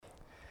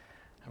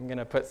I'm going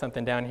to put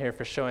something down here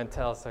for show and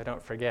tell so I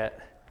don't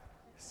forget.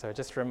 So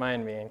just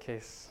remind me in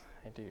case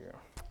I do.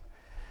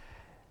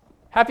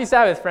 Happy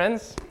Sabbath,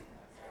 friends.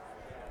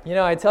 You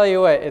know, I tell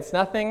you what, there's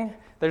nothing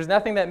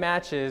that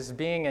matches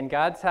being in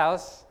God's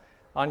house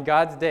on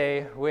God's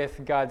day with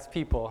God's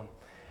people.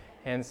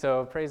 And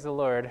so praise the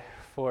Lord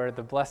for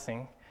the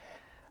blessing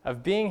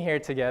of being here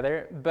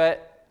together.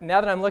 But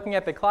now that I'm looking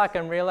at the clock,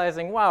 I'm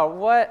realizing, wow,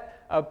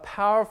 what a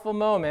powerful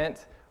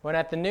moment when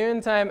at the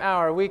noontime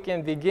hour we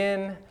can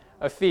begin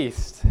a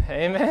feast.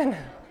 Amen?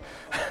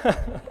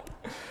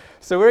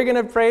 So we're going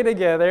to pray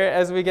together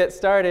as we get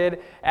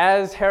started.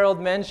 As Harold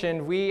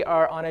mentioned, we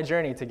are on a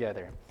journey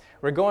together.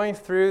 We're going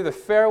through the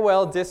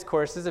farewell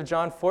discourses of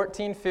John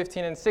 14,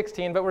 15, and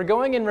 16, but we're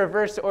going in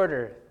reverse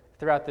order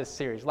throughout this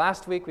series.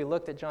 Last week we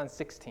looked at John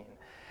 16,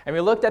 and we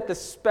looked at the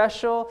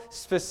special,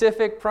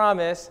 specific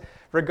promise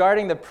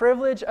regarding the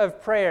privilege of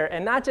prayer,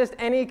 and not just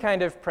any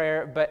kind of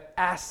prayer, but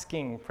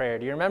asking prayer.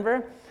 Do you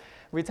remember?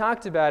 We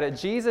talked about it.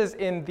 Jesus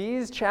in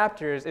these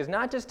chapters is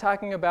not just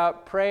talking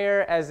about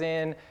prayer as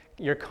in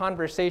your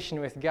conversation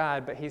with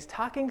God, but he's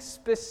talking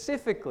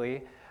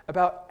specifically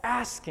about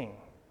asking.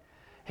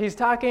 He's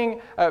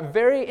talking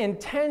very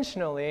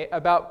intentionally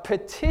about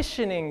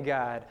petitioning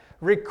God,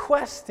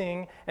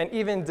 requesting, and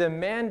even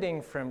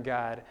demanding from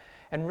God.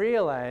 And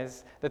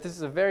realize that this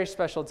is a very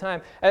special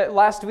time.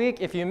 Last week,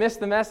 if you missed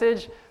the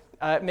message,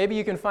 maybe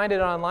you can find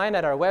it online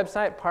at our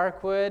website,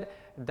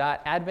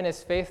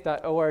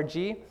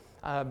 parkwood.adventistfaith.org.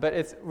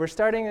 But we're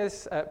starting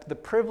this, the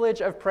privilege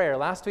of prayer.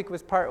 Last week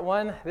was part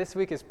 1. This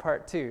week is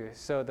part 2.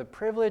 So the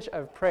privilege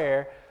of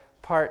prayer,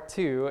 part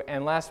 2.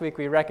 And last week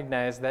we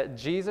recognized that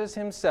Jesus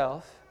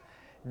himself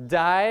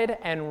died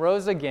and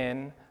rose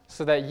again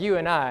so that you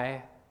and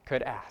I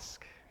could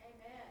ask.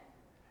 Amen.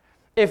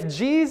 If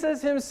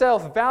Jesus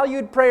himself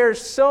valued prayer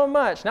so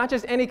much, not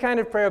just any kind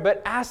of prayer,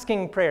 but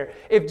asking prayer,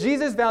 if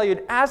Jesus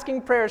valued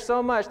asking prayer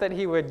so much that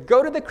he would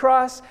go to the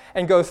cross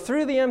and go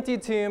through the empty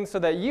tomb so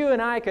that you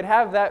and I could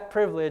have that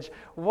privilege,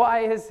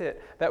 why is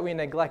it that we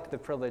neglect the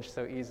privilege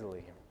so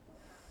easily?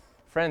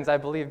 Friends, I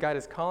believe God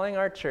is calling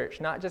our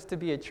church not just to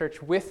be a church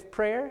with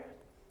prayer,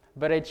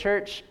 but a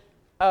church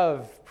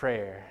of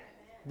prayer.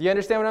 Do you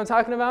understand what I'm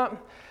talking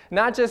about?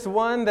 Not just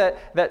one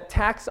that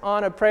tacks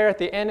on a prayer at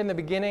the end and the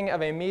beginning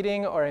of a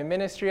meeting or a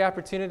ministry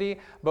opportunity,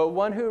 but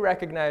one who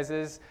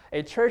recognizes,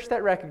 a church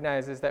that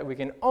recognizes that we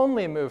can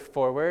only move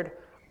forward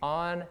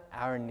on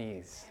our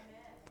knees.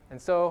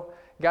 And so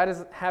God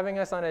is having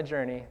us on a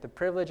journey, the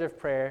privilege of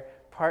prayer,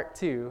 part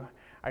 2.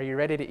 Are you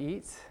ready to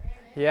eat?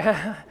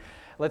 Yeah?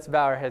 Let's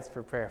bow our heads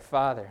for prayer.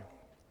 Father,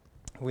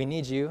 we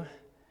need you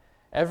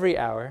every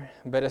hour,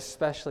 but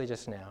especially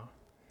just now.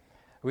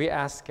 We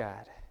ask,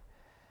 God,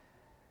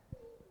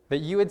 that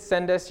you would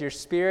send us your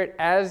Spirit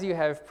as you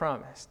have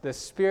promised, the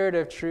Spirit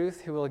of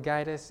truth who will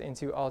guide us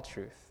into all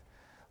truth.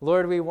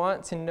 Lord, we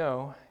want to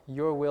know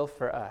your will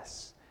for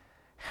us.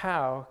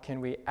 How can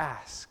we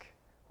ask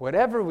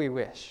whatever we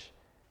wish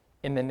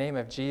in the name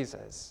of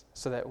Jesus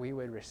so that we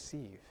would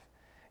receive?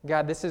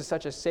 God, this is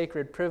such a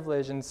sacred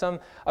privilege, and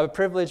a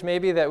privilege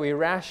maybe that we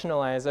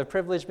rationalize, a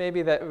privilege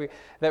maybe that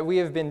we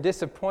have been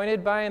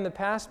disappointed by in the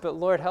past, but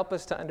Lord, help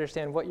us to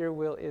understand what your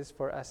will is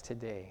for us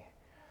today.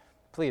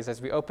 Please, as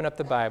we open up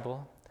the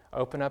Bible,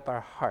 open up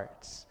our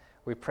hearts.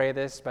 We pray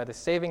this by the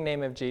saving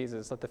name of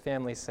Jesus. Let the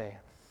family say,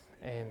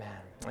 amen.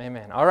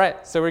 Amen. All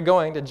right, so we're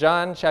going to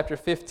John chapter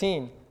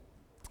 15.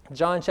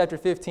 John chapter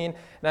 15,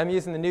 and I'm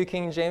using the New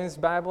King James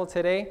Bible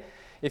today.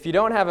 If you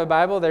don't have a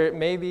Bible, there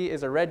maybe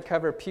is a red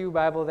cover pew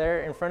Bible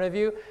there in front of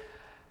you.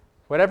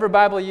 Whatever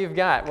Bible you've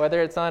got,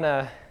 whether it's on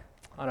a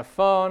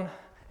phone,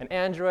 an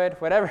Android,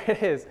 whatever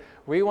it is,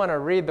 we want to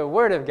read the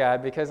Word of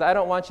God because I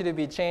don't want you to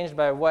be changed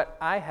by what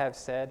I have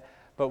said,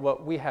 but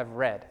what we have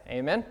read.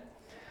 Amen?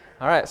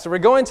 All right, so we're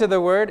going to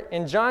the Word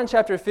in John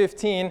chapter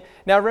 15.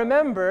 Now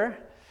remember,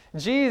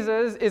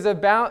 Jesus is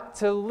about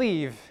to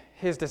leave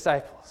his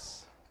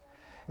disciples.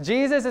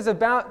 Jesus is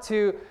about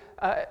to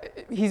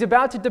he's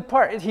about to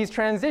depart. He's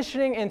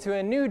transitioning into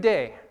a new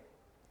day.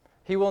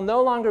 He will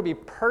no longer be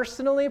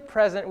personally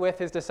present with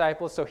his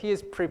disciples, so he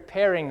is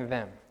preparing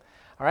them.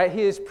 All right,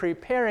 he is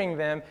preparing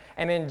them.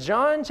 And in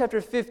John chapter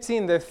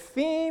 15, the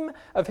theme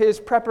of his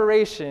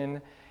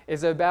preparation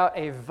is about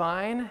a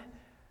vine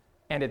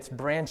and its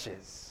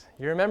branches.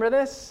 You remember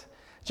this?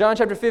 John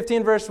chapter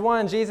 15, verse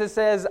 1, Jesus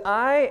says,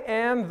 I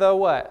am the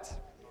what?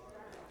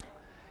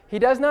 He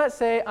does not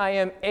say, I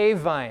am a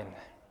vine.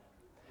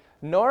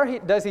 Nor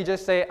does he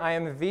just say, I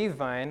am the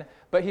vine,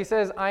 but he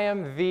says, I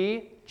am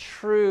the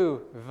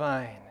true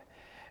vine.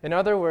 In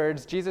other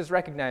words, Jesus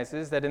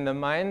recognizes that in the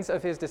minds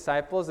of his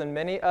disciples and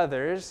many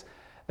others,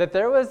 that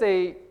there was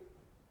a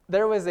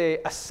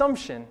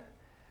assumption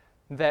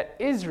that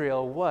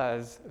Israel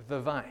was the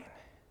vine.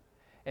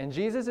 And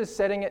Jesus is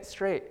setting it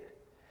straight.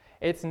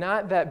 It's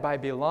not that by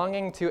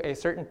belonging to a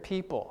certain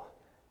people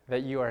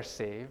that you are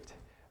saved,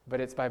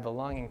 but it's by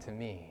belonging to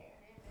me.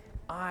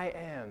 I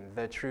am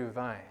the true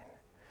vine.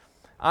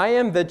 I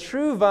am the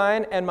true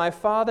vine, and my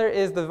Father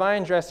is the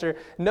vine dresser.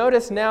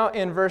 Notice now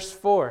in verse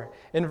 4.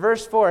 In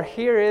verse 4,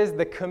 here is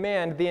the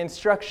command, the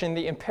instruction,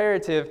 the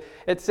imperative.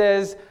 It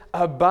says,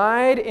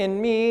 abide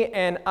in me,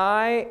 and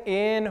I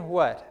in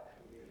what?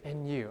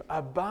 In you.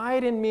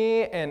 Abide in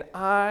me, and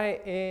I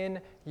in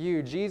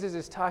you. Jesus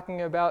is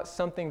talking about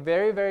something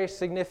very, very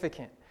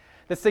significant.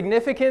 The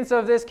significance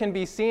of this can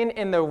be seen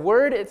in the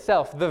word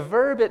itself, the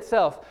verb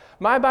itself.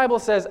 My Bible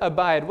says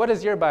abide. What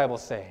does your Bible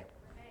say?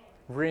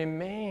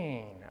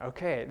 Remain.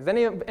 Okay. Does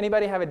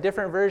anybody have a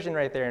different version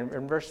right there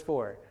in verse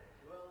 4?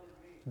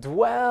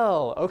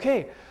 Dwell.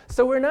 Okay.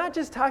 So we're not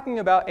just talking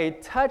about a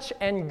touch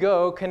and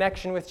go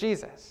connection with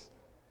Jesus.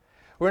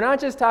 We're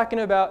not just talking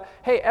about,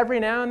 hey, every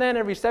now and then,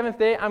 every seventh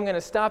day, I'm going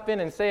to stop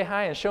in and say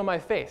hi and show my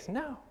face.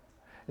 No.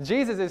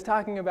 Jesus is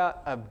talking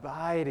about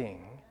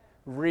abiding,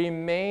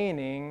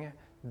 remaining,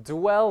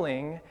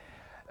 dwelling.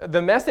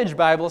 The Message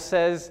Bible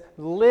says,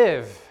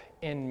 live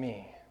in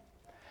me.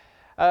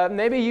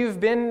 Maybe you've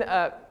been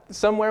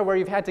somewhere where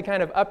you've had to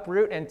kind of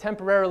uproot and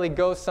temporarily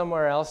go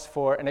somewhere else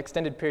for an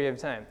extended period of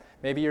time.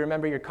 Maybe you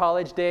remember your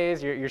college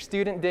days, your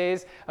student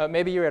days.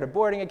 Maybe you're at a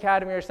boarding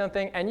academy or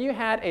something, and you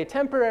had a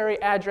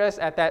temporary address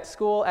at that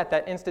school, at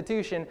that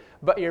institution,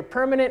 but your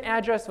permanent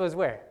address was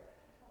where?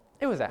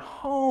 It was at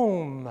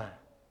home.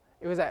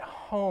 It was at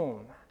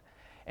home.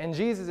 And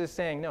Jesus is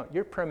saying, no,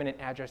 your permanent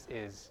address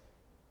is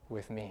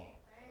with me.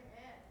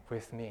 Amen.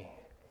 With me.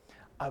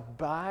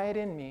 Abide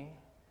in me,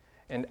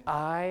 and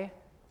I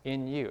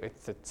in you.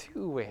 It's a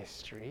two-way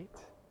street.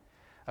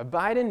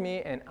 Abide in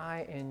me, and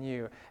I in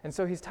you. And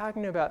so he's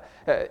talking about,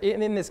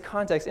 in this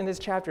context, in this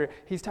chapter,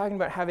 he's talking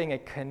about having a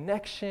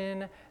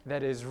connection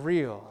that is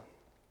real.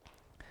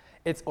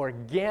 It's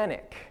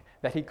organic,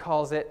 that he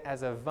calls it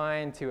as a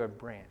vine to a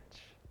branch.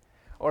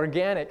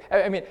 Organic.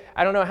 I mean,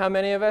 I don't know how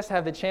many of us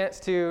have the chance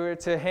to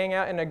hang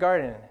out in a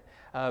garden.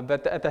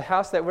 But at the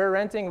house that we're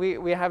renting,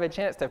 we have a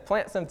chance to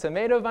plant some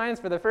tomato vines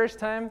for the first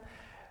time.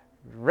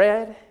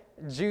 Red,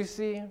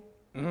 juicy,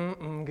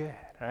 good,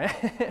 all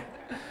right?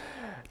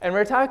 And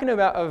we're talking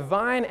about a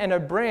vine and a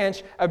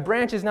branch. A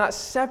branch is not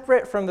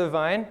separate from the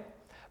vine,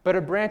 but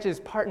a branch is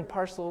part and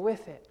parcel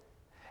with it.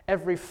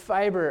 Every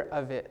fiber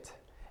of it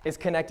is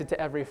connected to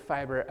every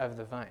fiber of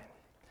the vine.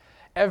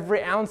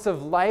 Every ounce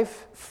of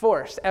life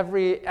force,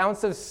 every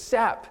ounce of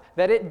sap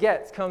that it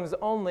gets comes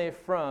only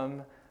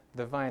from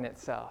the vine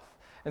itself.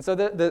 And so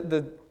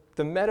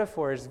the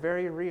metaphor is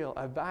very real.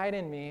 Abide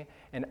in me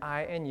and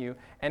I in you.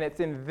 And it's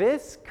in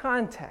this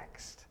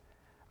context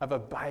of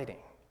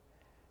abiding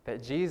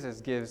that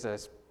Jesus gives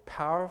us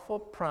powerful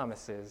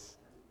promises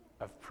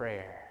of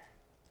prayer.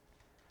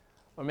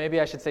 Or maybe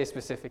I should say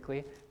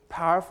specifically,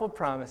 powerful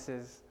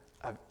promises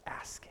of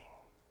asking.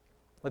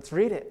 Let's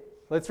read it.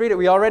 Let's read it.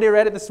 We already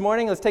read it this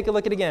morning. Let's take a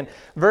look at it again.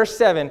 Verse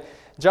 7.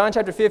 John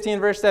chapter 15,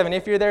 verse 7.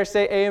 If you're there,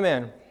 say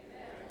amen. Amen.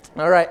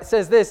 All right. It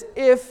says this,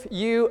 if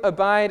you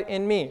abide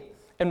in me,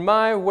 and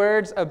my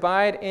words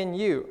abide in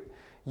you,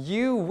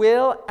 you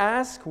will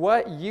ask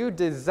what you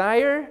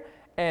desire,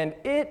 and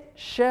it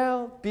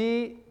shall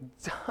be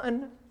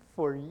done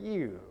for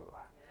you.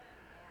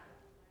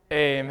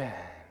 Amen.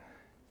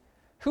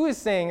 Who is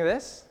saying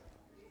this?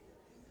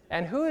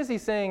 And who is he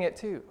saying it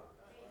to?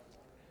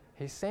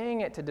 He's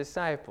saying it to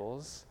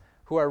disciples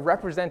who are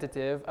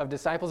representative of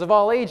disciples of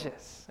all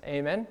ages.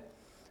 Amen?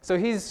 So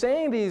he's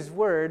saying these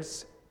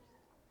words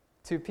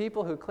to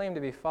people who claim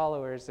to be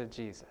followers of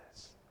Jesus.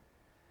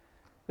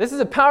 This is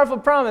a powerful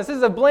promise. This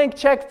is a blank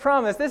check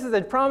promise. This is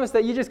a promise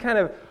that you just kind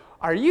of,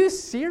 are you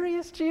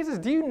serious, Jesus?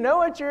 Do you know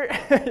what you're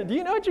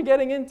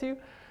getting into?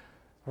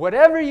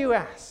 Whatever you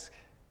ask,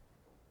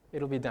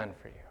 it'll be done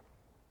for you.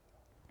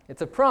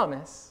 It's a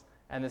promise,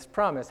 and this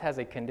promise has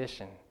a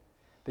condition.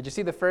 Did you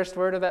see the first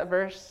word of that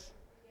verse?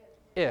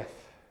 If.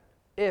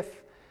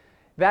 If.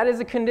 That is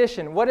a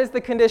condition. What is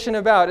the condition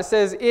about? It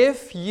says,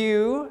 if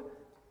you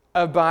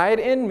abide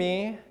in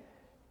me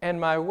and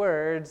my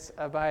words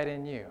abide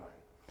in you.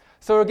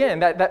 So again,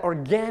 that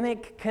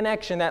organic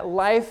connection, that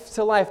life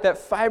to life, that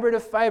fiber to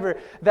fiber,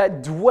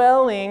 that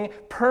dwelling,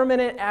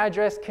 permanent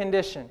address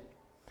condition.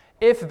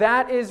 If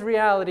that is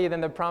reality,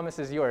 then the promise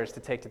is yours to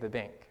take to the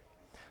bank.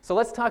 So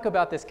let's talk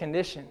about this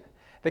condition,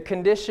 the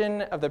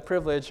condition of the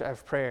privilege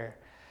of prayer.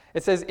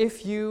 It says,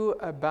 if you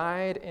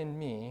abide in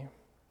me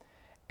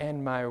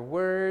and my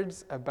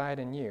words abide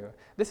in you.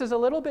 This is a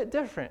little bit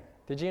different.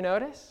 Did you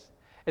notice?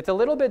 It's a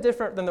little bit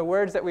different than the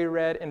words that we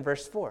read in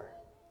verse 4.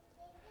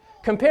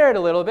 Compare it a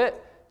little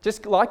bit.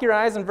 Just lock your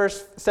eyes on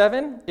verse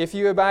 7. If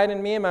you abide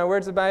in me and my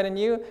words abide in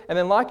you. And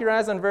then lock your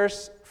eyes on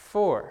verse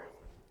 4.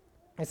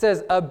 It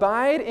says,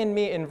 abide in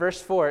me in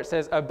verse 4. It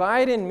says,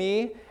 abide in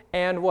me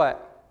and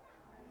what?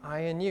 I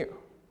in you.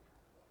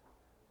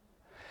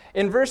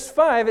 In verse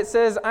 5, it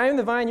says, I am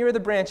the vine, you are the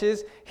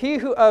branches. He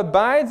who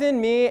abides in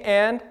me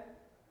and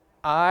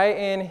I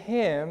in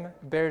him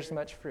bears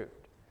much fruit.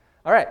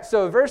 All right,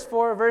 so verse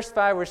 4, verse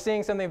 5, we're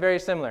seeing something very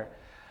similar.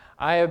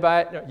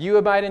 You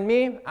abide in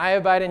me, I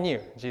abide in you,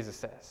 Jesus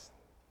says.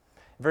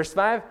 Verse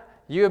 5,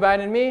 you abide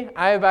in me,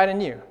 I abide in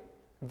you.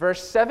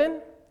 Verse 7,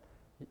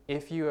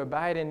 if you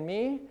abide in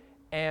me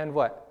and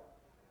what?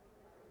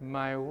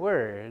 My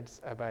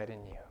words abide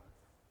in you.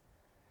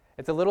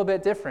 It's a little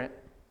bit different,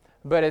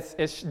 but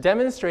it's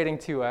demonstrating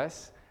to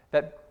us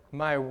that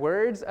my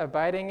words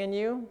abiding in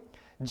you,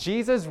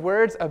 Jesus'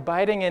 words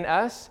abiding in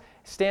us,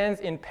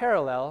 stands in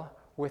parallel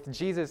with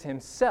Jesus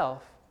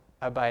himself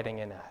abiding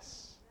in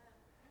us.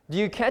 Do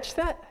you catch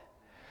that?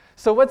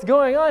 So what's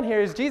going on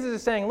here is Jesus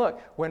is saying,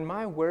 look, when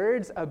my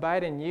words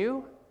abide in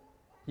you,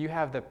 you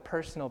have the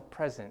personal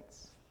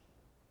presence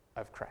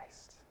of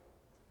Christ.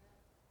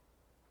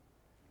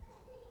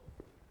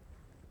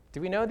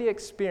 Do we know the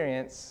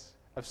experience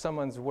of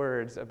someone's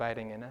words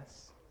abiding in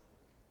us?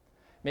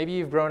 Maybe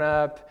you've grown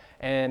up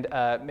and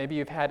maybe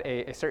you've had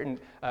a certain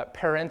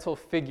parental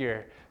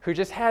figure who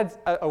just had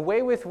a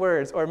way with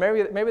words, or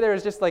maybe there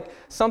was just like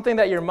something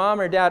that your mom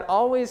or dad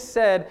always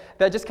said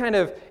that just kind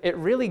of, it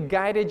really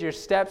guided your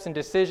steps and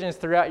decisions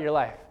throughout your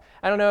life.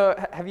 I don't know,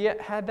 have you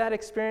had that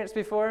experience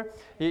before?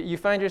 You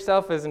find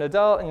yourself as an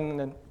adult and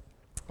then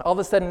all of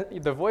a sudden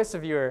the voice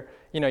of your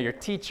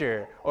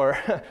teacher or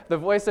the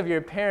voice of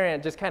your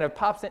parent just kind of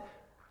pops in.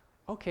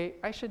 Okay,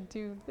 I should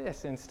do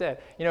this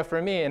instead.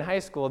 For me in high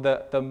school,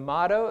 the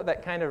motto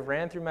that kind of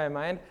ran through my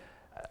mind,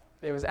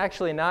 it was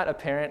actually not a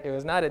parent, it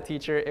was not a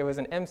teacher, it was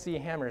an MC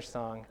Hammer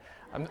song.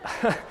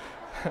 I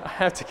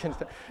have to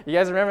confess. You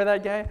guys remember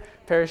that guy?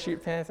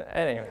 Parachute pants?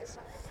 Anyways.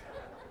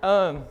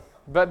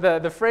 But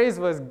the phrase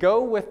was,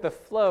 go with the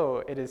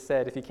flow, it is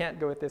said. If you can't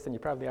go with this, then you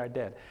probably are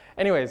dead.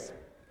 Anyways,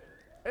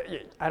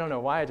 I don't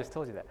know why I just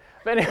told you that.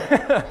 But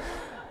anyway,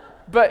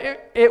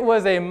 but it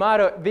was a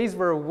motto. These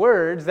were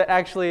words that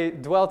actually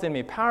dwelt in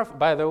me. Powerful,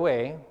 by the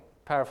way,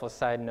 powerful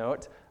side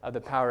note of the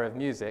power of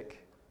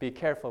music. Be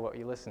careful what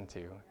you listen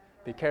to.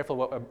 Be careful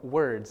what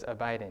words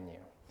abide in you.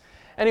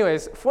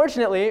 Anyways,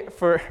 fortunately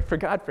for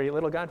Godfrey,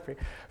 little Godfrey,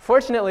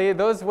 fortunately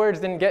those words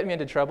didn't get me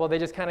into trouble. They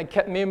just kind of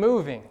kept me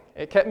moving.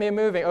 It kept me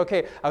moving.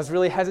 Okay, I was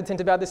really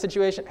hesitant about this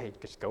situation. Hey,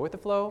 just go with the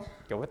flow.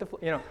 Go with the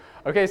flow.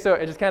 Okay, so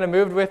it just kind of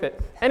moved with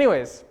it.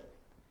 Anyways,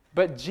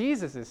 but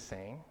Jesus is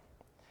saying,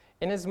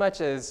 inasmuch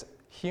as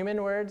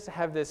human words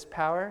have this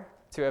power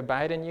to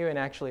abide in you and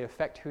actually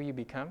affect who you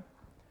become,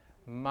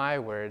 my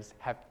words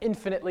have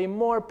infinitely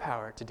more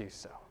power to do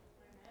so.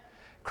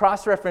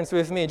 Cross-reference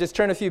with me. Just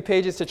turn a few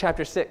pages to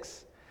chapter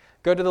 6.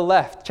 Go to the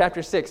left,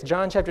 chapter 6.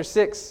 John chapter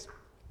 6,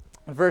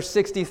 verse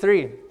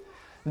 63.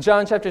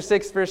 John chapter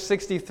 6, verse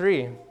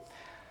 63.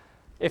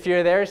 If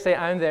you're there, say,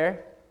 I'm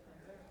there.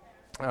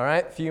 All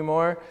right, a few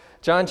more.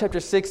 John chapter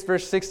 6,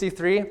 verse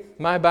 63.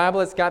 My Bible,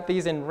 it's got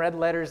these in red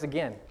letters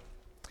again.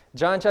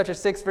 John chapter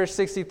 6, verse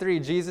 63.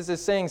 Jesus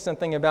is saying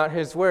something about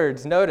his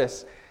words.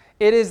 Notice,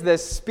 it is the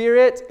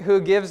Spirit who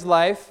gives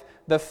life.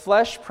 The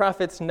flesh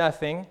profits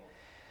nothing.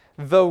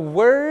 The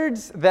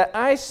words that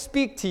I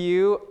speak to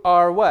you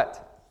are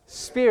what?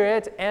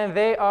 Spirit, and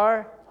they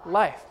are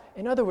life.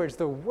 In other words,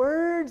 the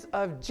words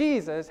of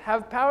Jesus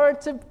have power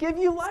to give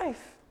you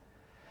life.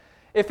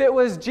 If it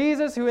was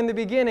Jesus who in the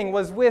beginning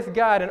was with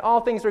God and all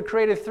things were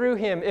created through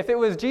him, if it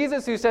was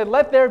Jesus who said,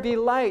 let there be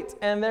light,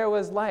 and there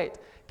was light,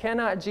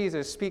 cannot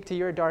Jesus speak to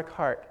your dark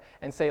heart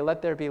and say,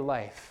 let there be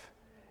life,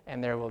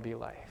 and there will be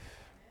life?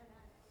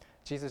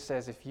 Jesus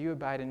says, if you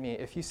abide in me,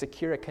 if you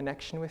secure a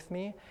connection with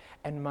me,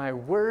 and my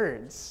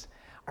words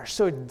are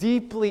so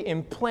deeply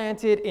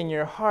implanted in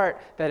your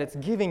heart that it's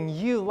giving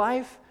you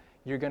life,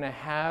 you're going to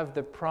have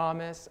the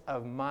promise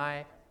of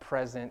my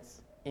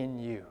presence in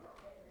you.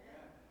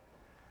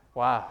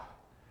 Wow.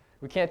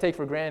 We can't take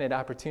for granted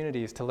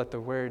opportunities to let the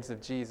words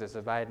of Jesus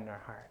abide in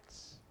our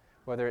hearts,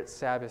 whether it's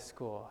Sabbath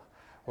school,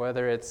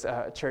 whether it's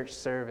church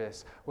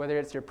service, whether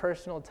it's your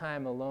personal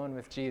time alone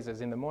with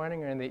Jesus in the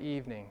morning or in the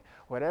evening,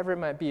 whatever it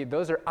might be,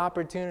 those are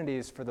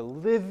opportunities for the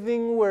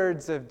living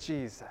words of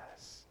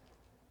Jesus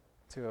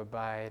to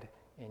abide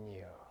in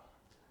you.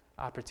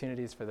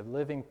 Opportunities for the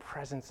living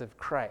presence of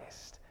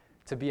Christ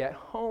to be at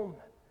home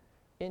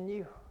in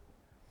you.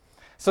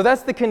 So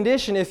that's the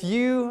condition. If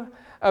you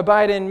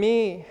abide in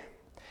me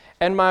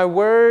and my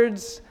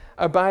words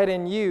abide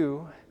in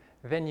you,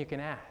 then you can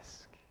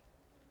ask.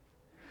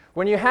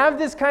 When you have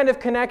this kind of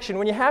connection,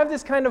 when you have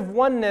this kind of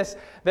oneness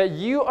that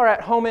you are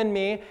at home in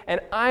me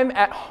and I'm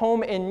at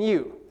home in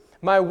you,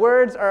 my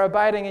words are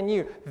abiding in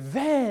you,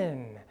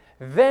 then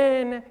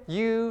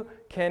you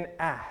can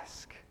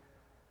ask.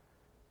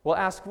 Well,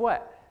 ask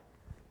what?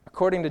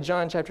 According to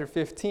John chapter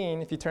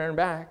 15, if you turn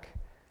back,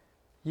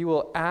 you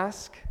will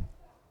ask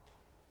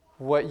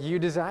what you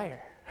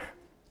desire.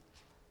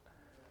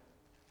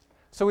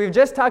 So we've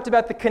just talked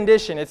about the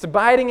condition. It's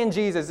abiding in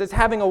Jesus. It's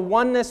having a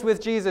oneness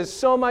with Jesus,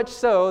 so much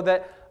so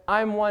that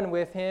I'm one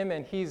with him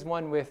and he's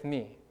one with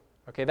me.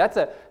 Okay, that's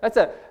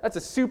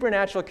a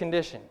supernatural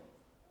condition.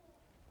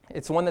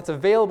 It's one that's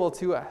available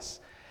to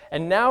us.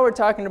 And now we're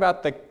talking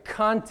about the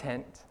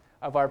content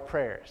of our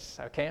prayers,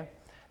 okay?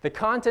 The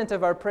content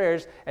of our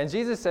prayers, and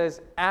Jesus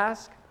says,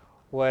 ask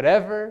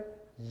whatever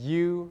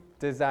you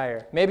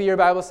desire. Maybe your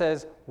Bible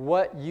says,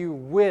 what you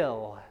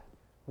will,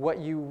 what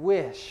you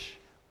wish,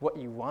 what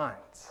you want.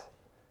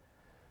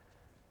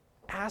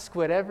 Ask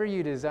whatever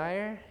you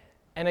desire.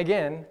 And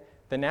again,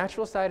 the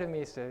natural side of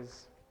me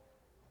says,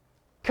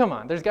 Come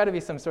on, there's got to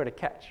be some sort of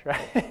catch,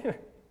 right?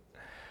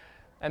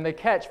 And the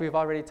catch we've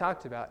already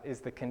talked about is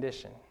the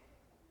condition.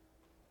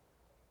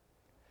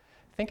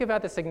 Think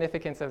about the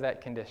significance of that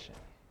condition.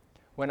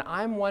 When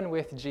I'm one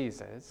with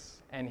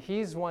Jesus and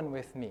he's one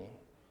with me,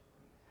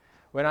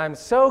 when I'm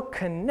so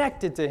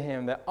connected to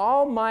him that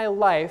all my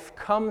life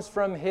comes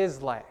from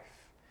his life,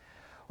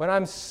 when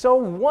I'm so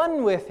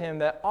one with him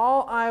that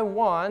all I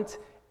want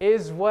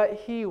is what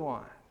he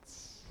wants,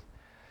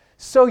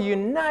 so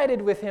united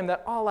with him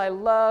that all I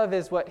love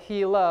is what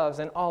he loves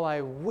and all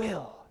I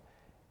will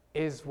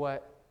is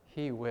what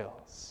he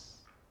wills,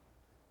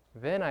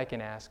 then I can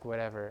ask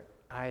whatever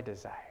I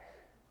desire.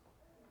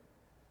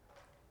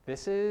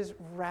 This is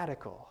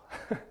radical.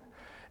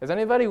 Is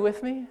anybody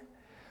with me?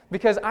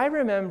 Because I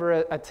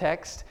remember a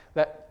text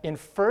that in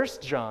 1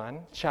 John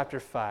chapter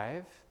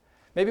 5,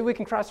 maybe we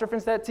can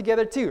cross-reference that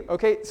together too.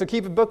 Okay, so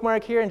keep a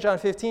bookmark here in John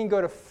 15.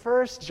 Go to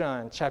 1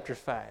 John chapter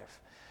 5.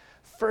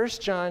 1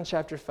 John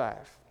chapter 5.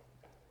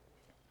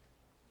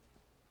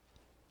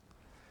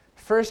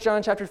 1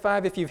 John chapter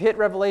 5, if you've hit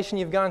Revelation,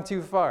 you've gone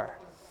too far.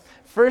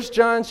 1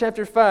 John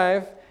chapter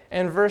 5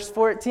 and verse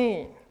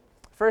 14.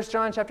 1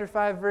 John chapter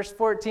 5, verse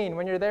 14.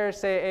 When you're there,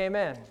 say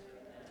amen.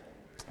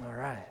 All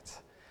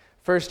right.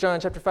 1 John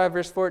chapter 5,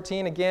 verse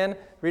 14, again,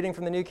 reading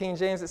from the New King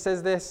James, it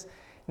says this,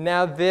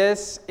 "Now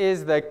this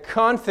is the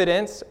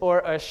confidence or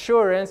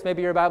assurance,"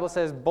 maybe your Bible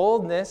says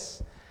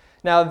boldness.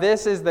 "Now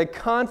this is the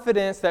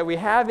confidence that we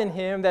have in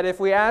him, that if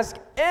we ask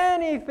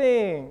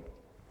anything,"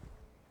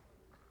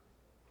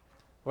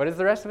 what is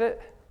the rest of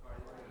it?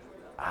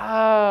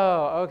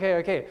 Oh,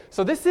 okay.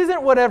 So this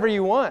isn't whatever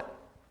you want,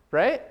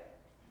 right?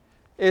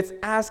 It's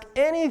ask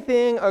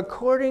anything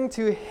according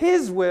to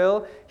his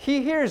will.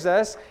 He hears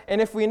us.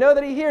 And if we know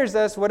that he hears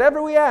us,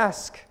 whatever we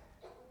ask,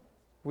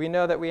 we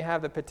know that we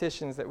have the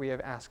petitions that we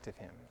have asked of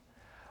him.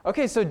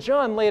 Okay, so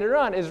John later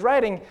on is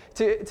writing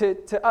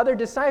to other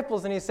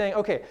disciples, and he's saying,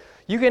 okay,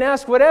 you can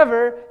ask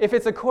whatever if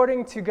it's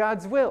according to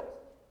God's will.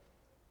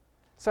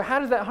 So how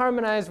does that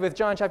harmonize with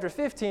John chapter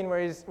 15,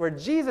 where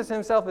Jesus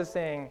himself is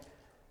saying,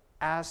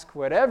 ask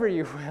whatever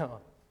you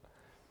will?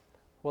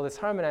 Well, this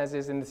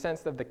harmonizes in the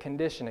sense of the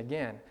condition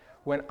again.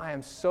 When I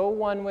am so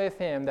one with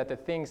him that the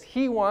things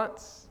he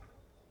wants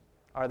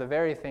are the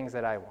very things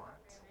that I want.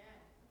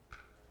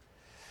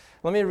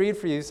 Let me read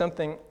for you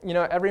something. You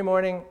know, every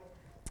morning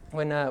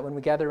when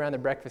we gather around the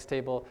breakfast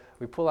table,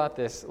 we pull out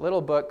this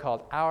little book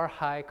called Our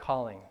High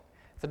Calling.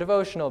 It's a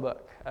devotional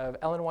book of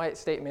Ellen White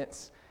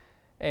statements.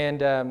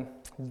 And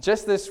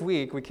just this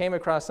week, we came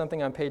across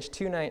something on page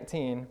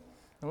 219.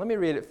 And let me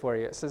read it for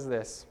you. It says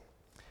this: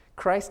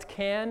 "Christ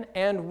can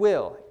and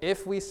will,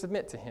 if we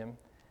submit to him,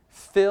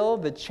 fill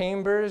the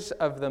chambers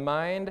of the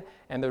mind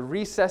and the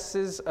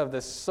recesses of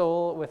the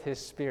soul with his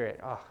Spirit."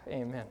 Oh,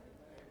 amen.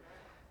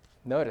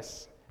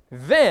 Notice,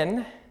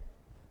 then,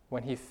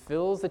 when he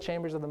fills the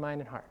chambers of the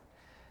mind and heart,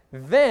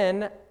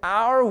 then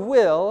our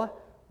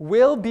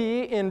will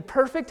be in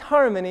perfect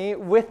harmony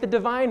with the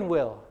divine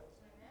will.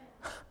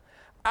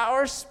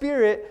 Our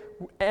spirit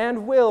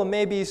and will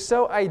may be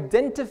so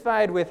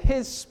identified with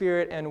his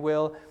spirit and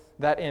will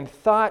that in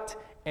thought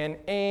and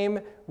aim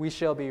we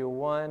shall be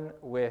one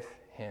with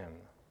him.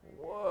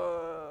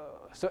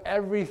 Whoa. So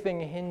everything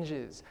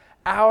hinges.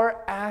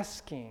 Our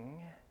asking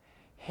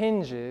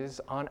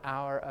hinges on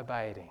our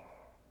abiding.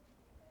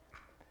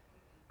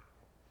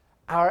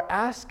 Our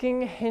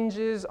asking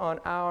hinges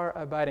on our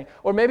abiding.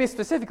 Or maybe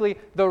specifically,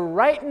 the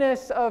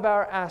rightness of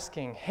our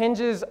asking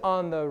hinges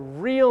on the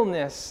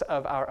realness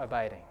of our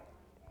abiding.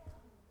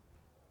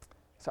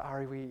 So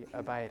are we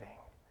abiding?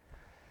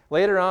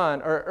 Earlier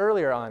on,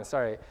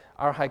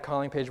 Our High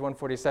Calling, page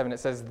 147, it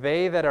says,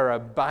 "They that are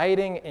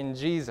abiding in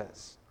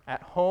Jesus,"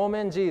 at home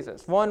in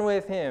Jesus, one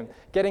with him,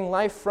 getting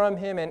life from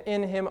him and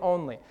in him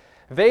only.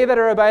 "They that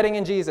are abiding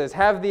in Jesus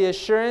have the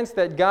assurance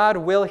that God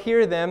will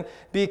hear them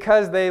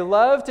because they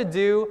love to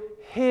do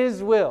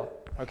his will."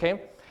 Okay?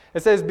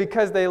 It says,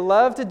 because they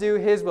love to do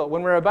his will.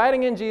 When we're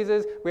abiding in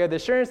Jesus, we have the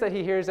assurance that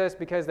he hears us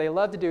because they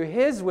love to do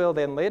his will.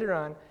 Then later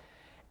on,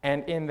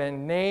 and in the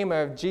name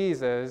of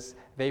Jesus,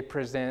 they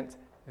present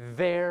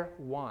their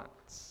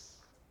wants.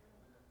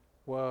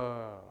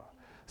 Whoa.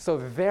 So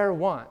their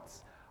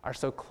wants are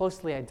so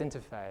closely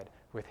identified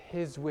with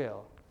his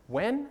will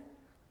when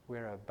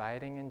we're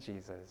abiding in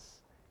Jesus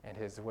and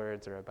his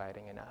words are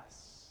abiding in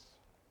us.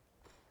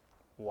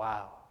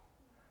 Wow.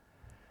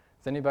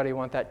 Does anybody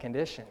want that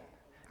condition?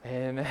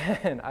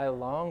 Amen. I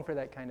long for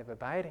that kind of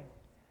abiding.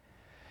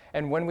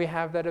 And when we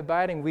have that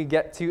abiding, we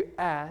get to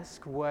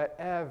ask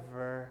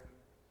whatever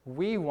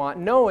we want,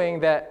 knowing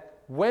that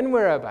when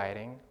we're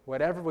abiding,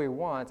 whatever we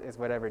want is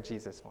whatever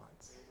Jesus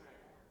wants.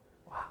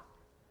 Wow.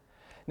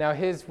 Now,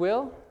 his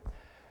will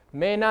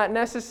may not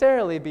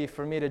necessarily be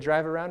for me to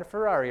drive around a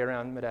Ferrari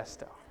around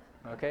Modesto,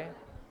 okay?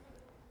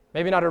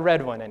 Maybe not a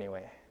red one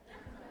anyway.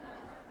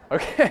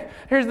 Okay,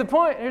 here's the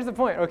point,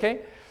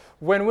 okay?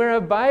 When we're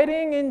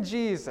abiding in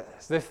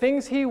Jesus, the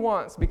things he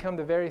wants become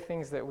the very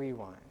things that we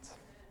want.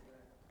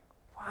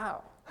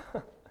 Wow.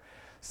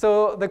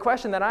 So the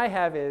question that I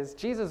have is,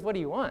 Jesus, what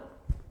do you want?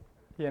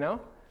 You know?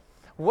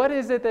 What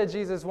is it that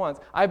Jesus wants?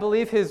 I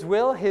believe his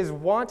will, his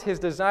want, his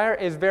desire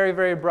is very,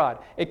 very broad.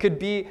 It could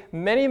be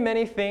many,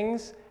 many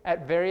things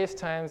at various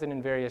times and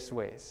in various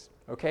ways.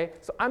 Okay?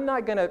 So I'm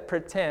not going to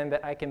pretend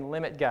that I can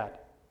limit God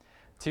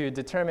to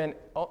determine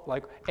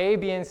like A,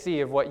 B, and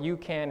C of what you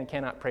can and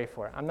cannot pray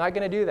for. I'm not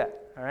going to do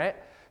that. All right?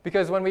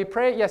 Because when we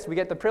pray, yes, we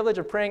get the privilege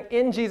of praying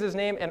in Jesus'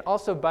 name and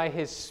also by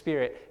his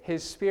Spirit.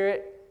 His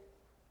Spirit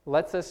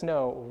lets us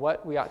know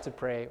what we ought to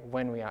pray,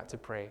 when we ought to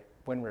pray,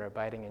 when we're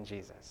abiding in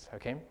Jesus.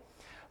 Okay?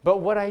 But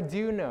what I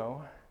do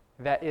know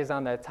that is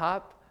on the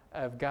top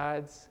of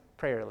God's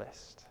prayer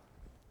list,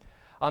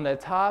 on the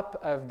top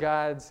of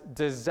God's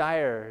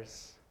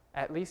desires,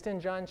 at least in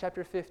John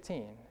chapter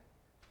 15,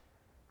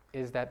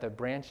 is that the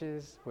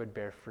branches would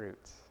bear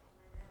fruit.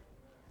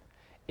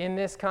 In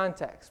this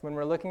context, when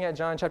we're looking at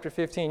John chapter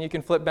 15, you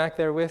can flip back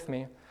there with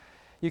me.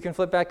 You can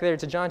flip back there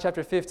to John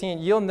chapter 15.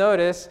 You'll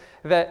notice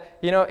that,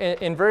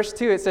 in verse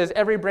 2, it says,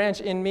 every branch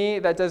in me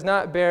that does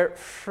not bear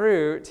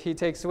fruit, he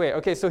takes away.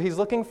 Okay, so he's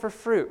looking for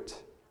fruit.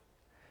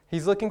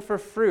 He's looking for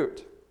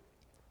fruit.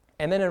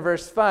 And then in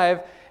verse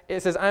 5,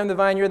 it says, I am the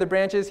vine, you're the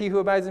branches. He who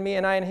abides in me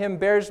and I in him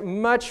bears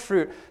much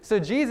fruit. So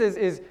Jesus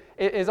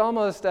is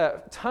almost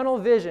tunnel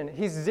vision.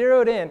 He's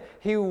zeroed in.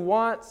 He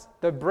wants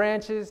the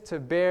branches to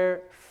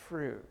bear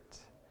fruit.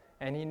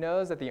 And he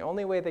knows that the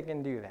only way they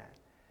can do that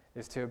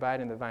is to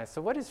abide in the vine.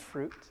 So what is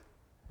fruit?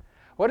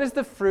 What is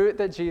the fruit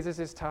that Jesus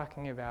is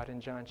talking about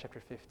in John chapter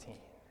 15?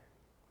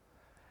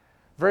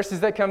 Verses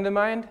that come to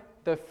mind,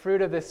 the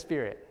fruit of the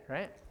Spirit,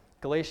 right?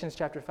 Galatians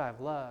chapter 5,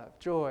 love,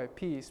 joy,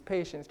 peace,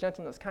 patience,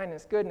 gentleness,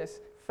 kindness, goodness,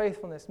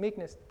 faithfulness,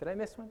 meekness. Did I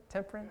miss one?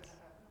 Temperance.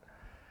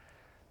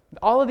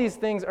 All of these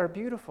things are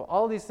beautiful.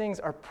 All of these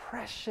things are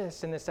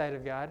precious in the sight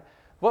of God.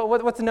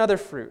 What's another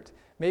fruit?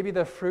 Maybe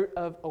the fruit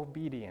of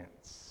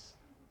obedience.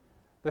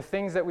 The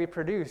things that we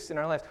produce in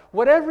our lives.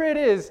 Whatever it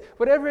is,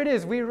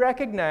 we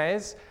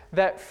recognize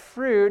that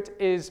fruit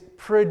is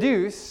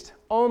produced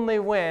only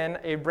when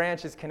a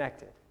branch is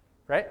connected,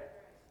 right?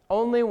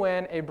 Only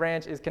when a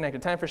branch is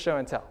connected. Time for show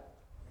and tell.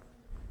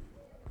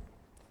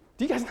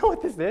 Do you guys know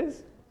what this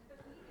is?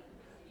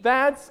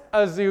 That's a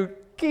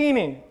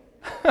zucchini.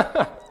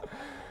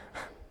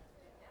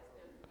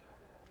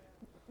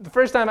 The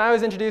first time I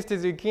was introduced to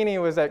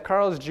zucchini was at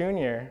Carl's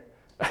Jr.,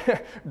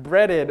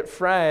 breaded,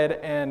 fried,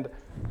 and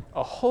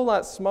a whole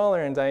lot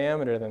smaller in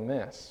diameter than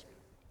this.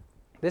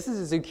 This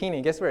is a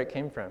zucchini. Guess where it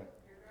came from?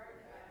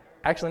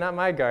 Actually, not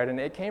my garden.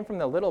 It came from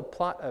the little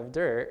plot of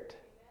dirt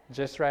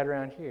just right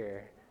around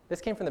here.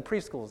 This came from the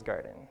preschool's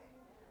garden.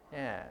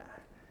 Yeah.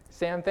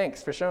 Sam,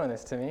 thanks for showing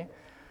this to me.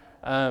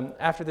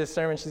 After this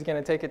sermon, she's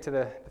going to take it to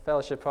the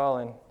fellowship hall,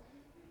 and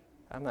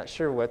I'm not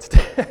sure what's...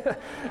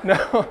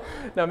 No,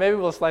 maybe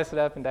we'll slice it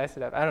up and dice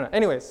it up. I don't know.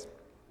 Anyways,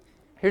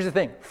 here's the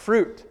thing.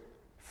 Fruit.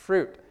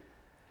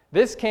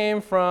 This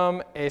came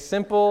from a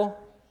simple,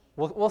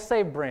 we'll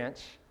say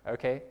branch,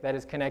 okay, that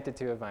is connected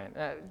to a vine.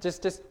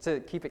 Just to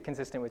keep it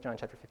consistent with John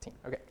chapter 15.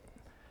 Okay.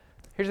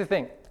 Here's the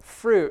thing.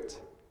 Fruit.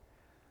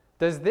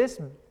 Does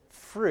this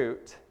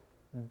fruit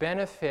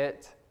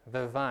benefit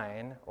the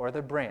vine or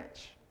the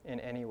branch in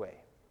any way?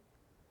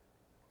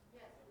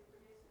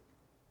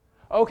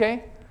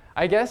 Okay.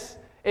 I guess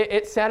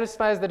it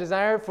satisfies the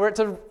desire for it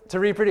to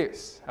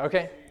reproduce.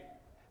 Okay.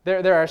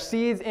 There are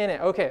seeds in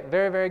it. Okay.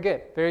 Very, very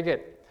good. Very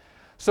good.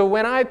 So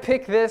when I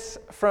pick this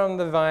from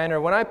the vine, or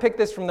when I pick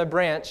this from the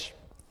branch,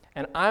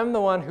 and I'm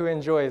the one who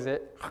enjoys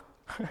it,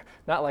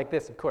 not like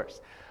this, of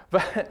course,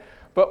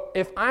 but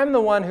if I'm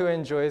the one who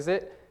enjoys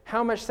it,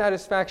 how much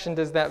satisfaction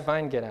does that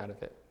vine get out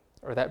of it,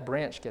 or that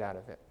branch get out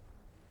of it?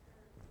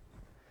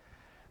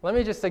 Let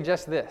me just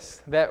suggest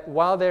this, that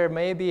while there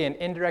may be an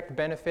indirect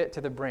benefit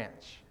to the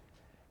branch,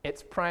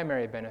 its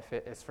primary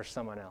benefit is for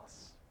someone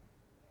else.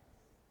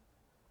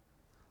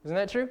 Isn't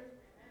that true?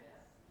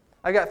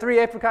 I got 3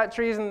 apricot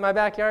trees in my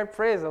backyard.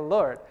 Praise the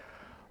Lord.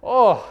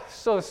 Oh,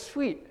 so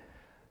sweet.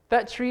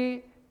 That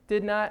tree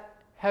did not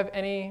have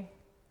any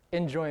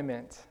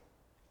enjoyment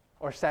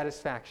or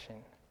satisfaction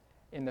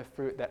in the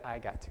fruit that I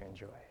got to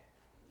enjoy.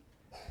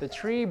 The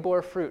tree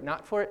bore fruit,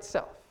 not for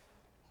itself,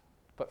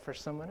 but for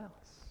someone else.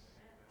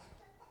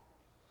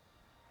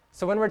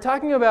 So when we're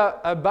talking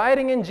about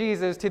abiding in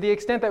Jesus to the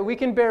extent that we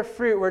can bear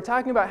fruit, we're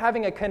talking about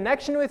having a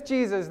connection with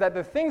Jesus, that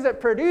the things that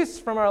produce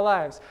from our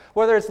lives,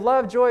 whether it's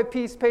love, joy,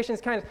 peace,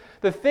 patience, kindness,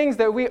 the things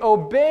that we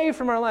obey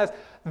from our lives,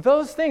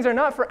 those things are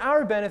not for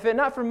our benefit,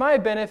 not for my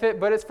benefit,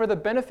 but it's for the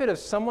benefit of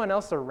someone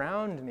else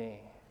around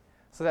me,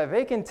 so that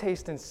they can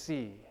taste and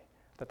see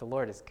that the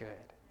Lord is good.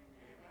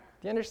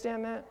 Do you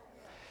understand that?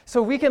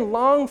 So we can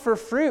long for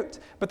fruit,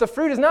 but the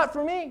fruit is not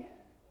for me.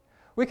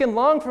 We can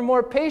long for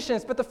more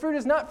patience, but the fruit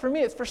is not for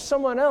me. It's for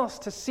someone else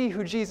to see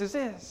who Jesus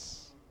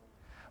is.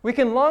 We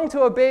can long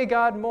to obey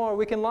God more.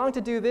 We can long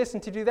to do this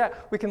and to do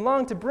that. We can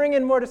long to bring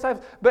in more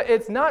disciples, but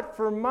it's not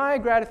for my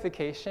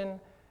gratification.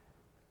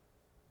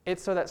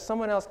 It's so that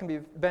someone else can be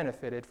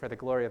benefited for the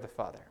glory of the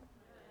Father.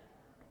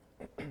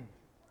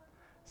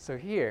 So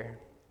here,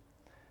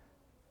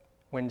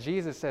 when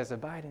Jesus says,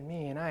 abide in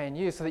me and I in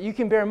you, so that you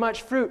can bear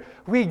much fruit,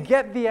 we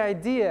get the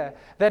idea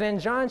that in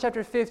John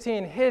chapter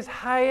 15, his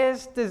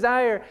highest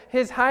desire,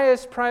 his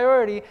highest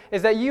priority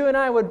is that you and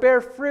I would bear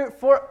fruit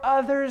for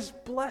others'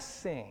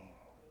 blessing.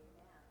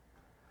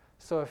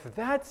 So if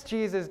that's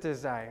Jesus'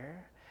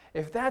 desire,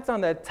 if that's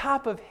on the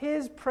top of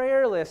his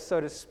prayer list,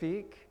 so to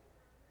speak,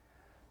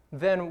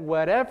 then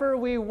whatever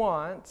we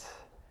want,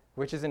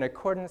 which is in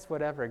accordance with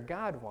whatever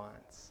God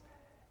wants,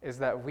 is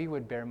that we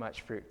would bear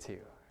much fruit too.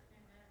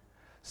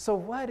 So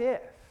what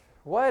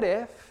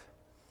if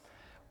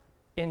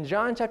in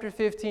John chapter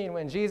 15,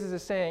 when Jesus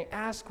is saying,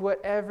 ask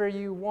whatever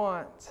you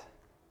want,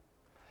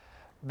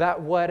 that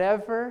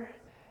whatever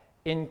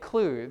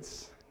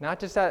includes,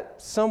 not just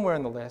at somewhere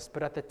on the list,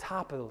 but at the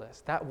top of the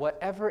list, that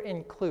whatever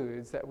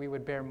includes that we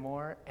would bear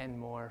more and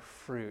more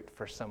fruit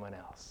for someone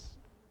else.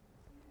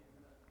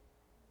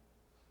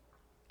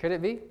 Could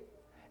it be?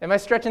 Am I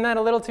stretching that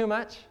a little too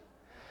much?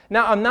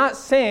 Now, I'm not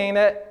saying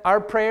that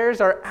our prayers,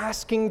 our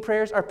asking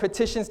prayers, our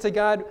petitions to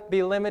God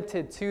be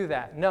limited to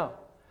that. No.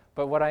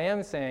 But what I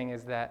am saying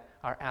is that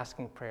our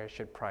asking prayers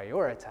should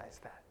prioritize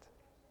that.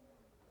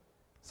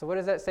 So what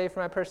does that say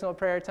for my personal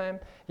prayer time?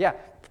 Yeah,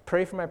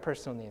 pray for my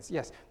personal needs.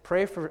 Yes,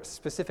 pray for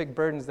specific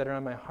burdens that are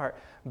on my heart.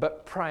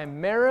 But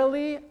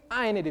primarily,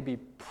 I need to be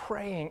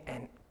praying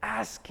and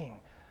asking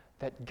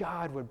that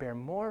God would bear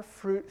more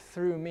fruit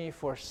through me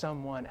for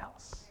someone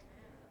else.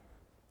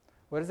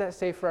 What does that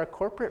say for our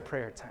corporate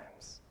prayer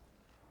times?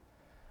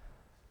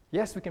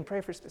 Yes, we can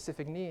pray for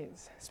specific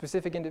needs,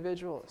 specific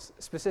individuals,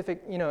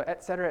 specific,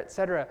 et cetera, et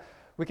cetera.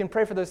 We can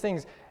pray for those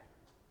things,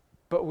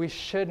 but we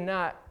should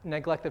not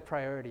neglect the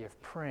priority of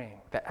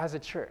praying that as a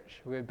church,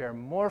 we would bear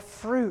more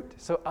fruit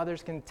so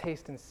others can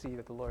taste and see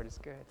that the Lord is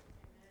good.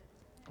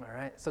 All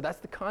right, so that's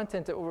the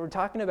content that we're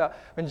talking about.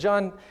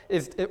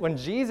 When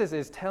Jesus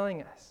is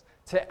telling us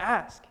to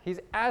ask,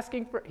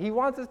 he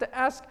wants us to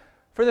ask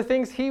for the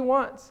things he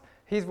wants.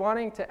 He's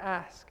wanting to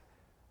ask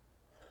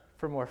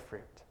for more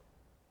fruit.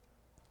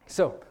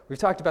 So, we've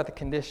talked about the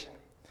condition.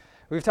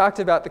 We've talked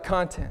about the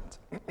content.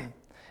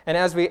 And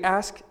as we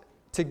ask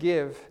to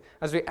give,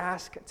 as we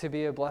ask to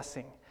be a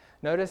blessing,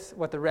 notice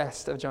what the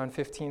rest of John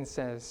 15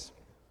 says.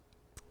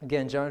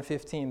 Again, John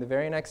 15, the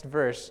very next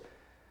verse,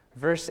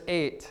 verse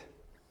 8.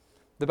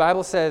 The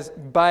Bible says,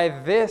 by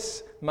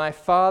this my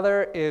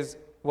Father is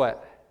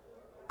what?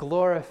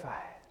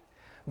 Glorified.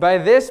 By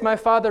this my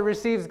Father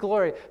receives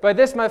glory. By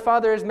this my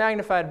Father is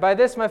magnified. By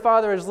this my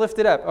Father is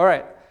lifted up. All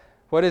right,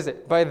 what is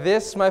it? By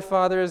this my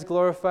Father is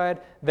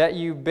glorified, that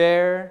you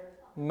bear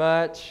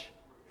much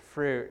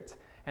fruit.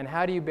 And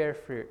how do you bear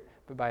fruit?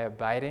 But by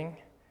abiding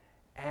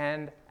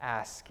and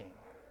asking.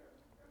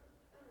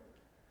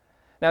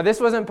 Now, this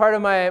wasn't part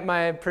of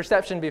my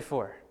perception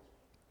before.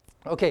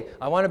 Okay,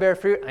 I want to bear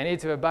fruit, I need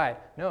to abide.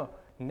 No,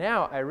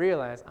 now I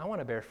realize I want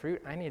to bear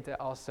fruit, I need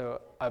to also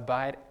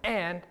abide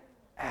and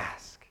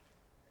ask.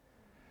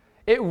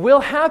 It will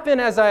happen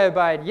as I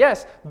abide,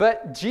 yes,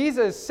 but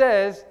Jesus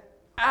says,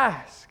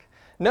 ask.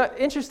 Now,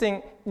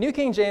 interesting, New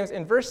King James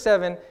in verse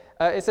 7,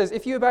 it says,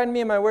 if you abide in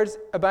me and my words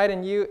abide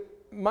in you,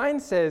 mine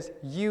says,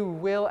 you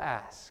will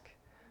ask.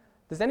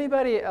 Does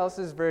anybody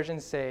else's version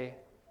say,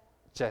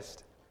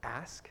 just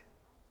ask?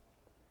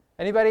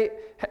 Anybody?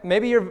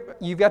 Maybe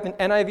you've got the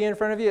NIV in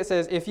front of you. It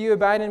says, if you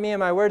abide in me and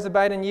my words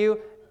abide in you,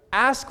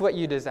 ask what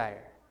you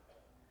desire.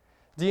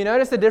 Do you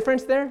notice the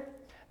difference there?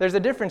 There's a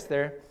difference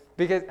there.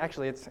 Because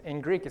actually, it's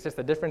in Greek, it's just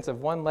the difference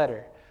of one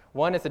letter.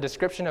 One is a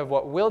description of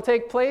what will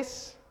take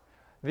place.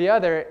 The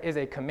other is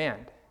a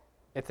command.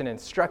 It's an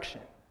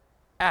instruction.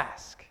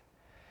 Ask.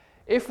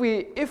 If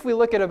we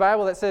look at a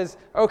Bible that says,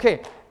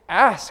 okay,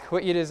 ask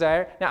what you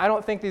desire. Now, I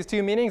don't think these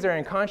two meanings are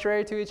in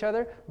contrary to each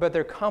other, but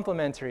they're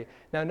complementary.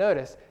 Now,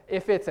 notice,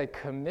 if it's a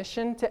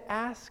commission to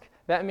ask,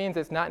 that means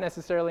it's not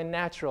necessarily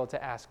natural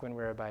to ask when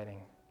we're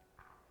abiding.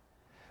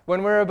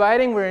 When we're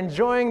abiding, we're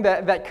enjoying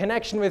that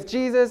connection with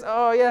Jesus.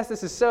 Oh, yes,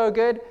 this is so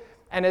good.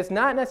 And it's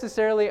not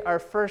necessarily our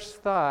first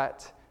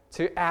thought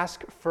to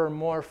ask for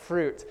more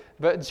fruit.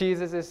 But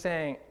Jesus is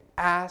saying,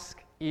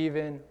 ask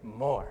even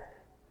more.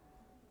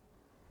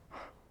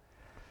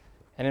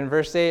 And in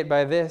verse 8,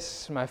 by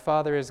this my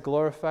Father is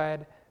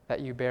glorified, that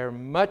you bear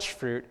much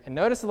fruit. And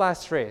notice the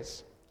last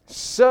phrase.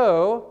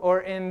 So,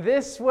 or in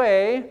this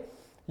way,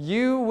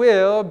 you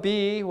will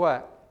be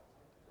what?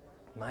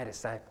 My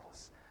disciples.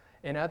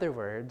 In other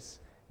words,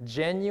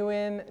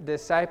 genuine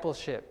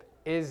discipleship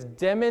is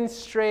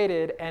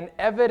demonstrated and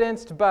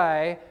evidenced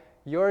by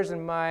yours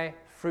and my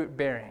fruit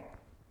bearing.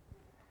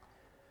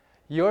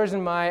 Yours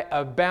and my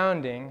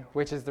abounding,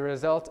 which is the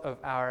result of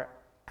our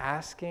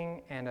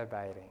asking and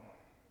abiding.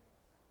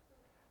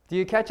 Do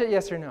you catch it,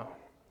 yes or no?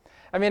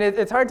 I mean,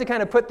 it's hard to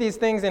kind of put these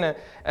things in a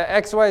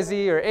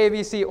XYZ or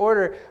ABC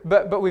order,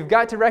 but we've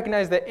got to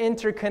recognize the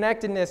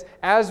interconnectedness.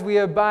 As we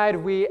abide,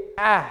 we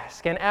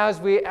ask. And as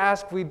we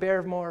ask, we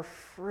bear more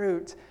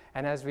fruit.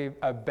 And as we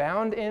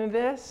abound in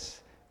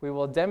this, we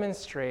will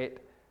demonstrate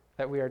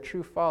that we are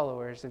true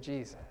followers of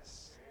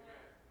Jesus.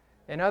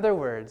 In other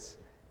words,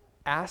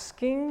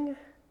 asking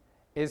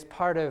is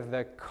part of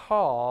the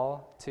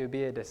call to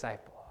be a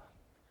disciple.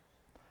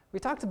 We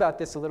talked about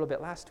this a little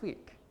bit last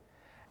week.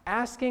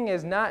 Asking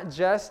is not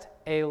just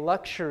a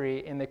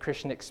luxury in the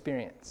Christian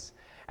experience.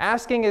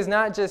 Asking is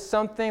not just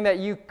something that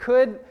you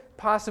could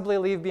possibly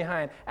leave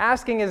behind.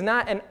 Asking is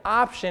not an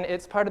option,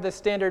 it's part of the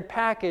standard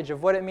package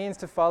of what it means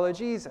to follow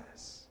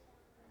Jesus.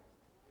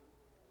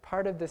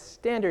 Part of the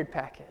standard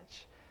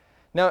package.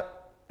 Now,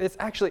 it's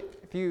actually,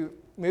 if you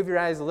move your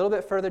eyes a little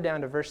bit further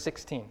down to verse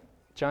 16,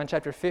 John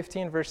chapter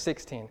 15, verse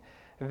 16,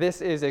 this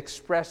is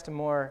expressed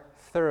more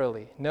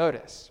thoroughly.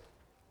 Notice,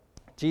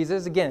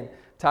 Jesus, again,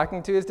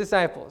 talking to his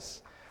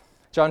disciples.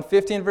 John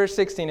 15, verse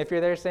 16, if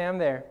you're there, say I'm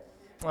there.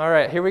 All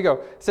right, here we go.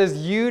 It says,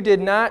 you did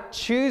not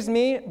choose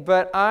me,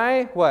 but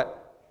I,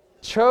 what?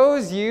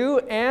 Chose you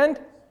and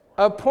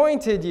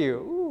appointed you.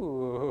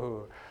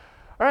 Ooh.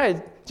 All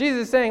right,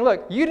 Jesus is saying,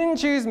 look, you didn't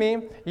choose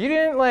me. You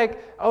didn't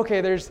okay,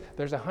 there's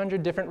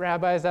 100 different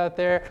rabbis out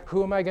there.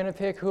 Who am I going to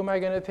pick? Who am I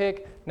going to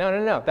pick?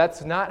 No.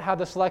 That's not how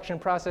the selection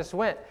process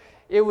went.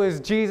 It was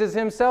Jesus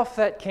himself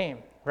that came,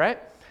 right?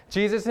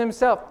 Jesus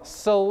himself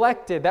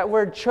selected. That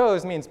word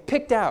chose means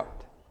picked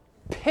out.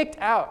 Picked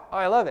out. Oh,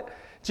 I love it.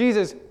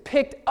 Jesus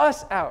picked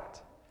us out.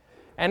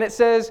 And it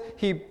says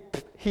he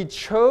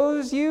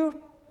chose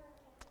you,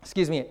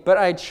 but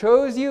I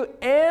chose you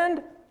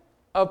and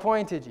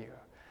appointed you.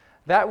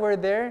 That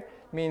word there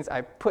means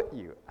I put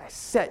you, I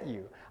set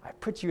you, I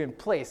put you in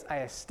place, I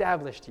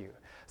established you.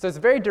 So it's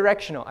very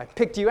directional. I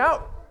picked you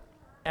out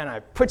and I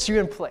put you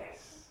in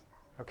place.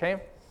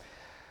 Okay?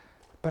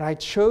 But I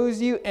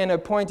chose you and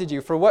appointed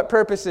you. For what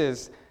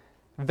purposes?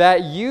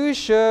 That you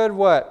should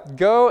what?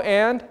 Go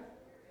and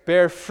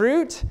bear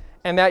fruit,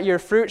 and that your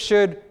fruit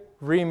should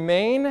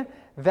remain,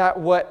 that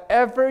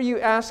whatever you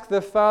ask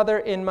the Father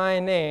in my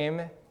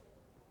name,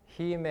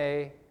 he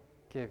may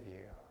give you.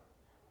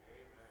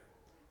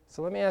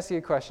 So let me ask you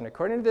a question.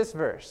 According to this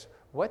verse,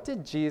 what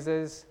did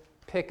Jesus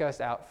pick us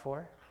out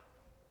for?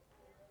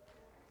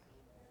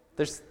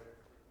 There's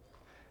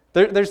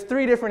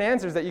three different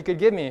answers that you could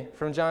give me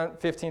from John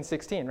 15,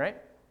 16, right?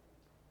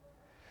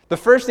 The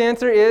first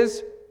answer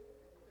is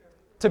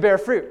to bear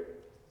fruit.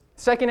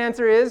 Second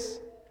answer is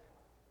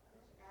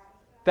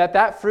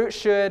that fruit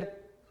should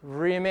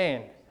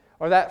remain,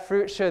 or that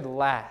fruit should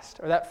last,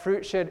 or that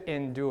fruit should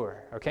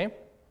endure, okay?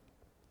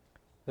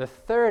 The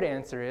third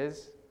answer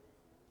is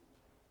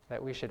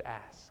that we should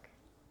ask.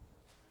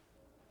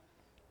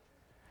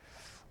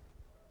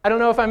 I don't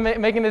know if I'm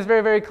making this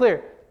very, very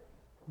clear,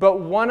 but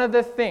one of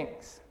the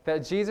things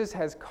that Jesus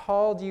has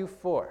called you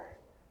for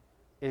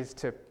is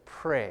to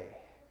pray.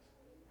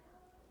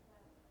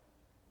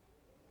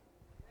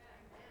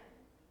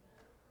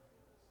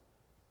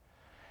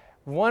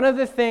 One of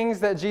the things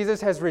that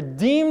Jesus has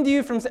redeemed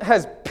you from,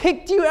 has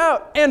picked you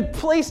out and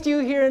placed you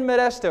here in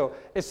Modesto,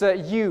 is so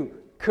that you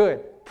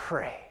could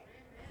pray.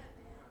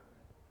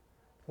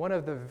 One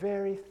of the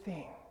very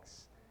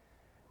things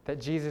that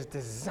Jesus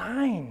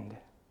designed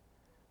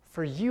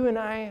for you and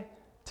I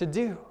to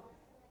do.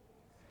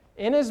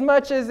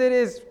 Inasmuch as it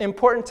is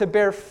important to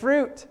bear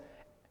fruit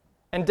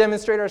and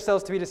demonstrate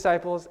ourselves to be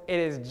disciples, it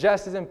is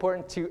just as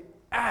important to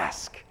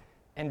ask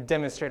and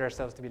demonstrate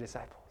ourselves to be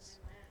disciples.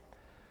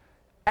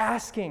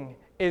 Asking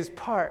is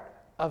part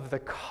of the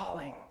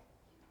calling.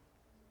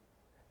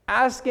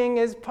 Asking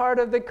is part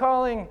of the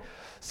calling.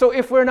 So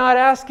if we're not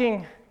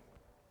asking,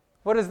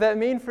 what does that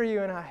mean for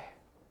you and I?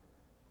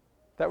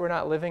 That we're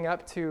not living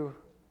up to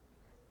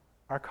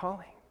our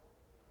calling.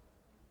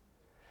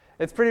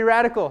 It's pretty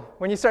radical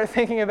when you start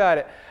thinking about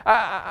it.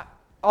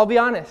 I'll be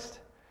honest.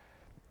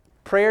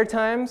 Prayer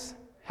times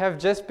have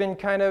just been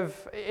kind of,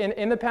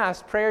 in the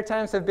past, prayer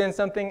times have been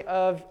something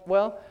of,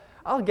 well,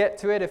 I'll get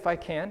to it if I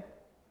can.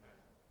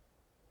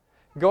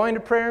 Going to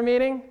prayer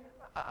meeting,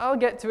 I'll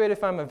get to it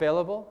if I'm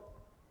available.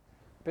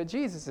 But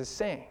Jesus is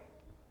saying,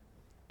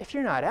 if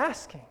you're not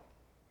asking,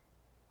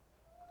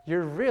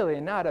 you're really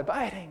not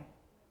abiding.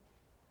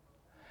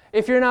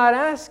 If you're not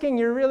asking,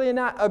 you're really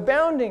not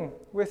abounding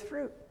with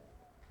fruit.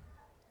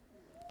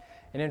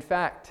 And in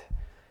fact,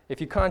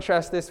 if you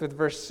contrast this with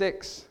verse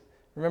 6,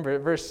 remember,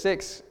 verse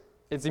 6,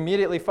 it's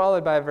immediately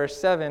followed by verse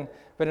 7,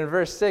 but in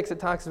verse 6 it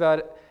talks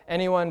about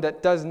anyone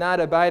that does not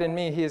abide in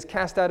me, he is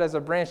cast out as a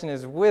branch and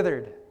is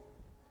withered.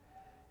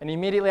 And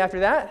immediately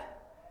after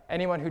that,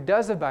 anyone who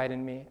does abide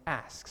in me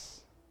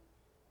asks.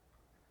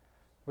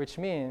 Which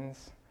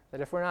means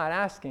that if we're not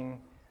asking,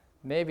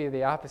 maybe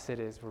the opposite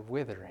is we're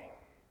withering.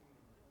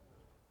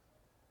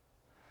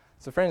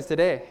 So friends,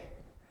 today,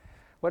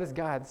 what is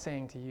God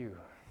saying to you?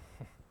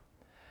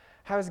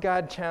 How is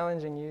God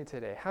challenging you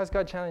today? How is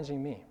God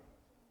challenging me?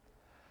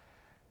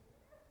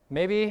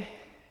 Maybe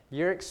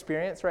your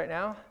experience right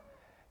now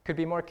could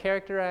be more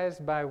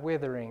characterized by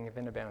withering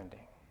than abounding.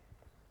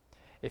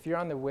 If you're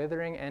on the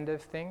withering end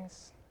of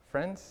things,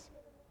 friends,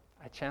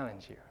 I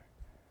challenge you.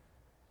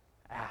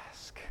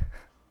 Ask.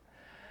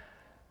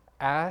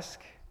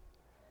 Ask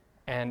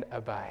and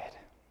abide.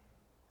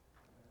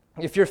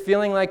 If you're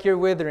feeling like you're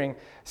withering,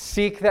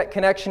 seek that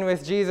connection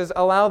with Jesus.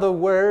 Allow the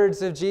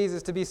words of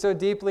Jesus to be so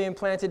deeply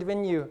implanted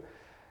in you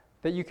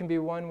that you can be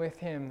one with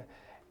him,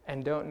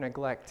 and don't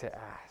neglect to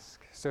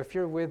ask. So if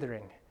you're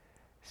withering,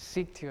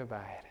 seek to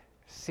abide.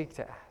 Seek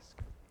to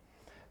ask.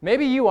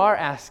 Maybe you are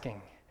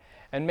asking,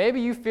 and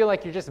maybe you feel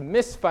like you're just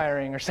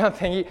misfiring or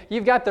something.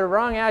 You've got the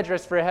wrong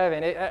address for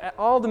heaven.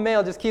 All the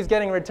mail just keeps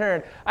getting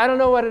returned. I don't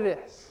know what it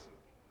is.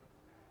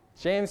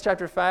 James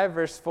chapter 5,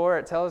 verse 4,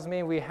 it tells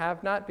me we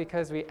have not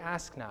because we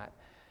ask not.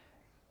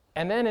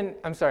 And then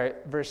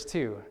verse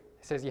 2,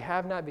 it says you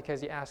have not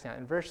because you ask not.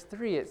 In verse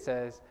 3, it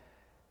says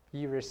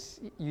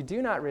you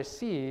do not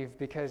receive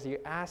because you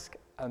ask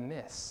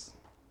amiss.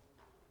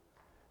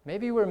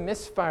 Maybe we're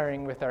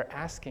misfiring with our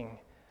asking,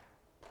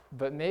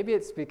 but maybe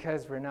it's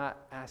because we're not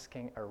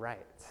asking aright.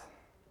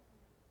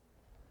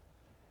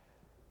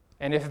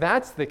 And if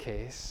that's the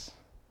case,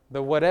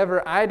 the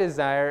whatever I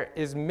desire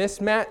is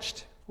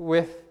mismatched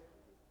with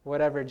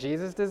whatever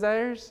Jesus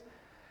desires,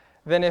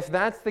 then if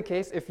that's the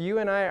case, if you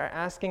and I are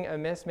asking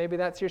amiss, maybe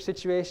that's your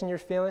situation you're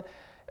feeling,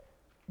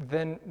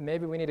 then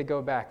maybe we need to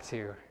go back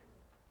to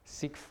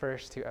seek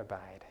first to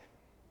abide.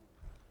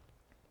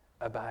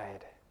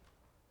 Abide.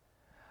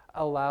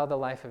 Allow the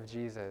life of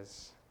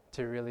Jesus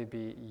to really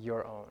be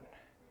your own.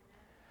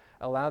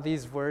 Allow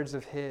these words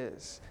of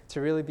his to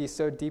really be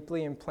so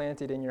deeply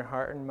implanted in your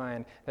heart and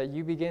mind that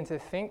you begin to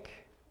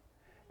think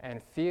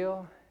and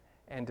feel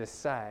and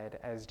decide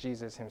as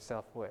Jesus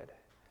himself would.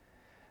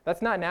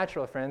 That's not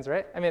natural, friends,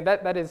 right? I mean,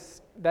 that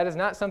is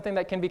not something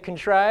that can be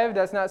contrived.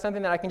 That's not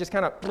something that I can just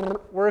kind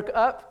of work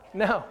up.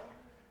 No.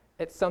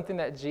 It's something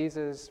that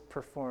Jesus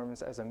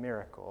performs as a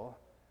miracle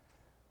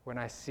when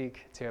I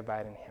seek to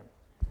abide in him.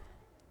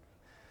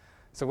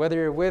 So whether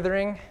you're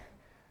withering,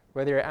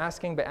 whether you're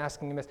asking but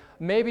asking amiss,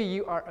 maybe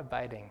you are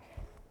abiding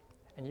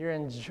and you're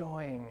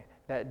enjoying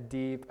that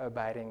deep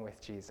abiding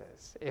with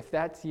Jesus. If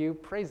that's you,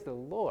 praise the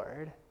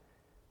Lord,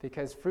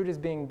 because fruit is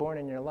being born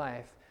in your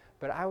life.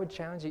 But I would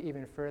challenge you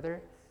even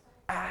further,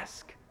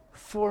 ask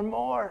for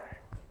more.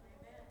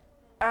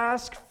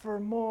 Ask for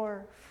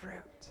more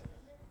fruit.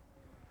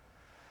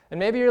 And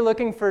maybe you're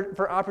looking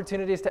for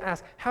opportunities to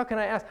ask, how can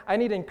I ask? I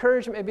need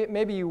encouragement.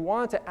 Maybe you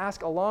want to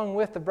ask along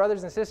with the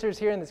brothers and sisters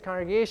here in this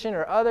congregation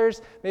or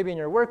others, maybe in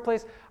your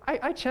workplace.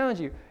 I challenge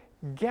you,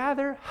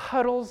 gather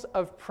huddles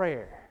of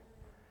prayer.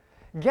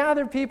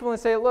 Gather people and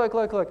say, look,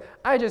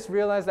 I just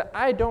realized that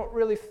I don't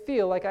really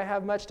feel like I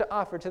have much to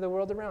offer to the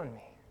world around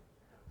me.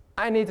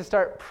 I need to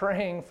start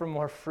praying for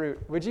more fruit.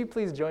 Would you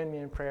please join me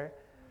in prayer?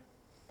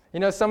 You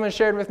know, someone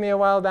shared with me a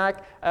while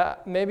back,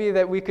 maybe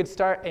that we could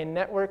start a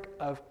network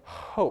of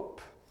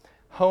hope,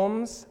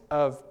 homes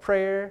of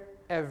prayer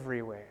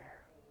everywhere.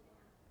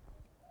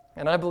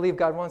 And I believe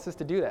God wants us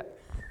to do that.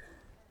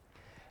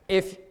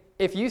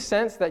 If you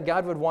sense that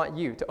God would want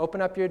you to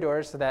open up your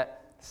doors so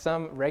that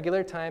some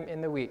regular time in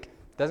the week,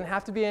 doesn't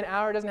have to be an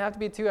hour, doesn't have to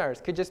be 2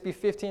 hours, could just be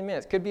 15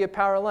 minutes, could be a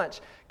power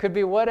lunch, could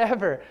be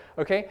whatever,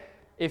 okay?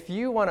 If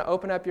you want to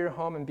open up your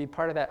home and be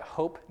part of that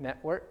hope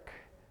network,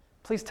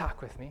 please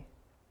talk with me.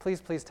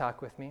 Please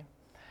talk with me.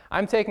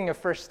 I'm taking a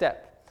first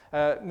step.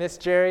 Miss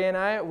Jerry and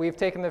I, we've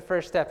taken the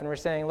first step, and we're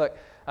saying, look,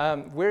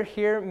 we're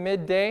here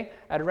midday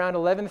at around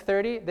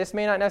 11:30. This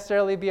may not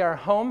necessarily be our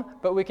home,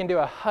 but we can do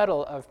a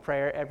huddle of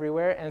prayer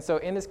everywhere. And so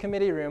in this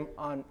committee room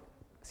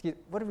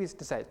what did we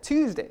decide?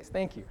 Tuesdays,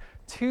 thank you.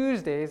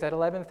 Tuesdays at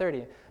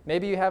 11:30.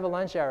 Maybe you have a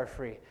lunch hour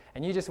free,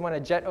 and you just want to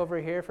jet over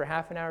here for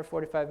half an hour,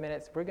 45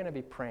 minutes. We're going to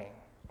be praying.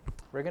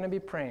 We're going to be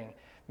praying.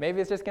 Maybe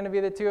it's just going to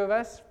be the two of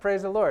us.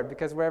 Praise the Lord,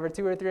 because wherever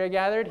 2 or 3 are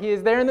gathered, he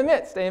is there in the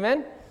midst.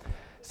 Amen?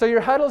 So your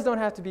huddles don't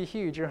have to be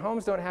huge. Your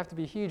homes don't have to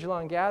be huge,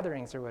 long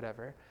gatherings or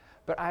whatever.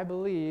 But I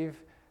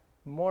believe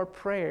more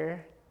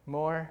prayer,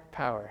 more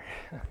power.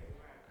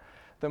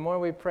 The more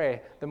we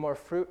pray, the more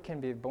fruit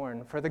can be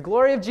born for the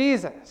glory of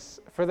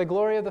Jesus, for the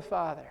glory of the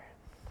Father.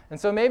 And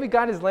so maybe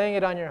God is laying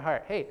it on your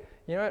heart. Hey,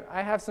 you know what?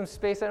 I have some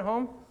space at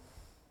home.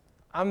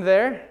 I'm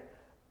there.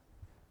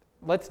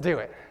 Let's do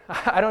it.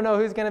 I don't know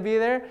who's going to be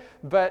there,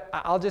 but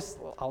I'll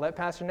let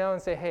Pastor know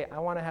and say, hey, I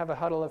want to have a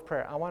huddle of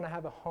prayer. I want to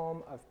have a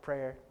home of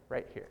prayer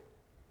right here.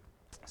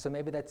 So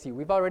maybe that's you.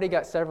 We've already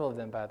got several of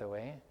them, by the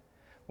way.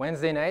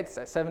 Wednesday nights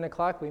at 7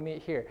 o'clock, we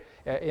meet here.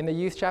 In the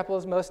youth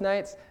chapels most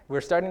nights,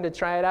 we're starting to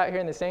try it out here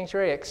in the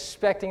sanctuary,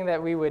 expecting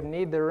that we would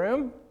need the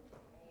room.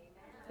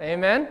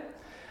 Amen?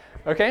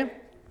 Okay.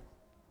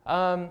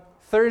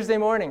 Thursday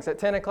mornings at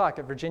 10 o'clock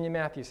at Virginia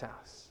Matthews'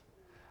 house.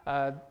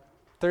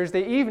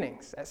 Thursday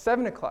evenings at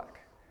 7 o'clock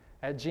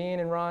at Gene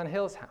and Ron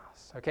Hill's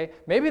house, okay?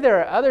 Maybe there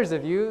are others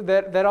of you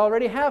that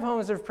already have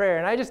homes of prayer,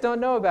 and I just don't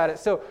know about it.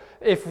 So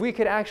if we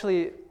could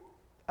actually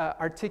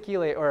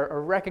articulate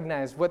or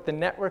recognize what the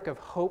network of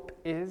hope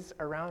is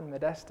around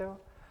Modesto,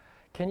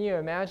 can you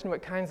imagine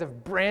what kinds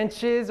of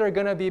branches are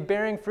going to be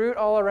bearing fruit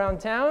all around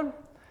town?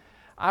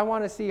 I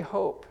want to see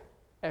hope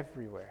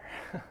everywhere.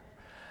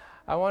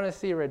 I want to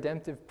see a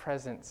redemptive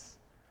presence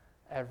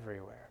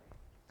everywhere.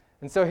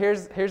 And so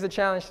here's the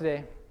challenge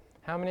today.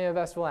 How many of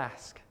us will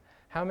ask?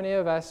 How many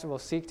of us will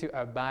seek to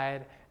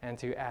abide and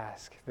to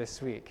ask this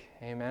week?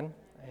 Amen?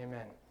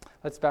 Amen.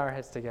 Let's bow our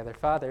heads together.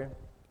 Father,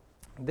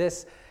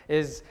 this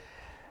is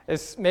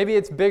maybe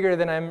it's bigger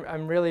than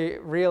I'm really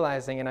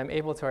realizing and I'm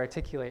able to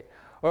articulate.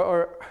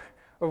 Or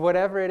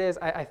whatever it is,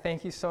 I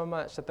thank you so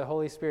much that the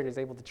Holy Spirit is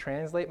able to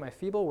translate my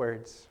feeble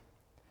words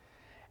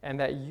and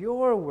that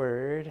your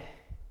word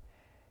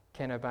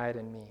can abide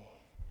in me,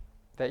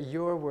 that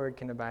your word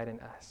can abide in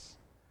us.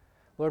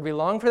 Lord, we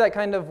long for that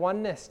kind of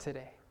oneness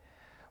today.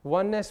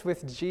 Oneness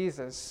with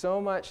Jesus, so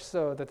much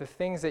so that the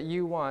things that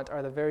you want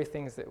are the very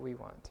things that we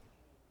want.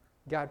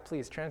 God,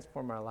 please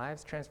transform our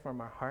lives,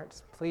 transform our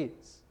hearts.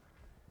 Please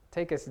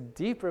take us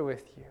deeper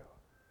with you.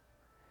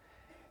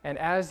 And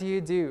as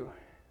you do,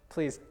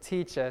 please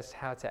teach us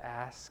how to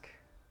ask.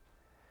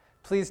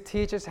 Please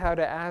teach us how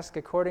to ask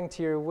according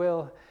to your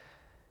will.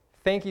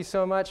 Thank you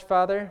so much,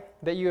 Father,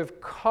 that you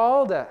have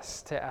called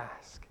us to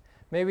ask.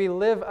 May we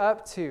live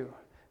up to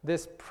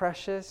this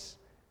precious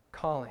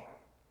calling.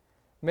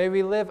 May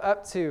we live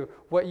up to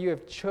what you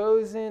have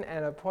chosen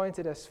and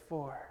appointed us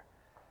for.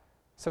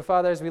 So,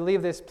 Father, as we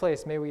leave this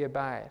place, may we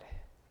abide,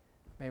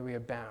 may we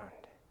abound,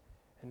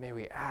 and may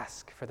we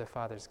ask for the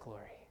Father's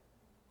glory.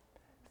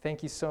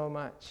 Thank you so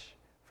much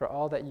for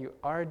all that you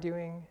are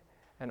doing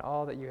and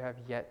all that you have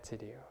yet to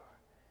do.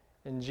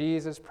 In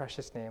Jesus'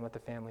 precious name, let the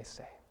family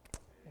say,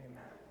 amen.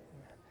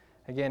 Amen.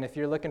 Again, if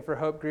you're looking for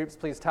hope groups,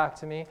 please talk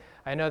to me.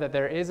 I know that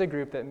there is a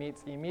group that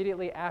meets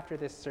immediately after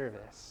this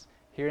service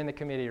here in the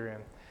committee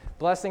room.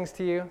 Blessings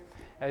to you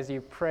as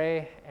you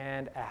pray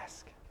and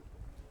ask.